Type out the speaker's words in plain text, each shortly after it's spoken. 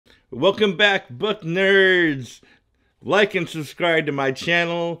Welcome back, book nerds! Like and subscribe to my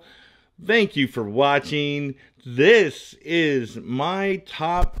channel. Thank you for watching. This is my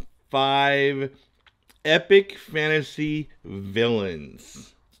top 5 epic fantasy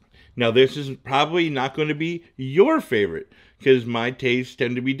villains. Now, this is probably not going to be your favorite, because my tastes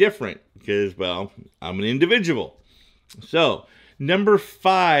tend to be different, because, well, I'm an individual. So, number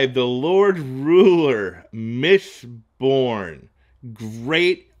 5, the Lord Ruler, Mistborn.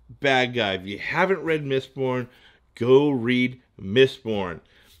 Great bad guy. If you haven't read Mistborn, go read Mistborn.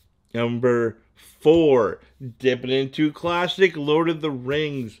 Number 4, dipping into classic Lord of the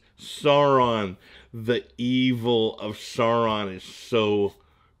Rings, Sauron. The evil of Sauron is so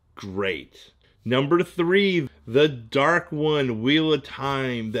great. Number 3, the Dark One, Wheel of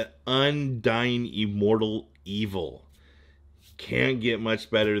Time, the undying immortal evil. Can't get much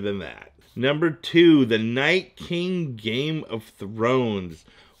better than that. Number 2, the Night King, Game of Thrones.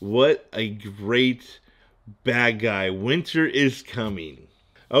 What a great bad guy. Winter is coming.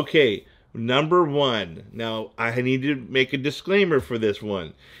 Okay, number 1. Now, I need to make a disclaimer for this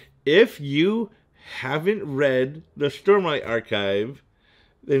one. If you haven't read the Stormlight Archive,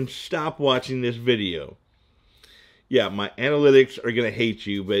 then stop watching this video. Yeah, my analytics are going to hate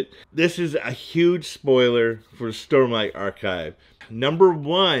you, but this is a huge spoiler for Stormlight Archive. Number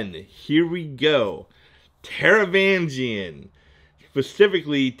 1, here we go. Taravangian.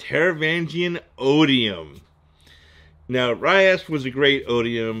 Specifically, Taravangian Odium. Now, Ryas was a great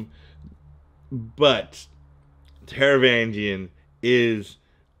Odium, but Taravangian is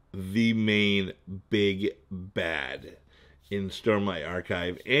the main big bad in Stormlight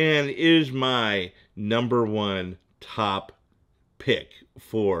Archive, and is my number 1 top pick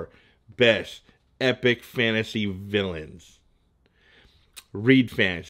for best epic fantasy villains. Read fantasy.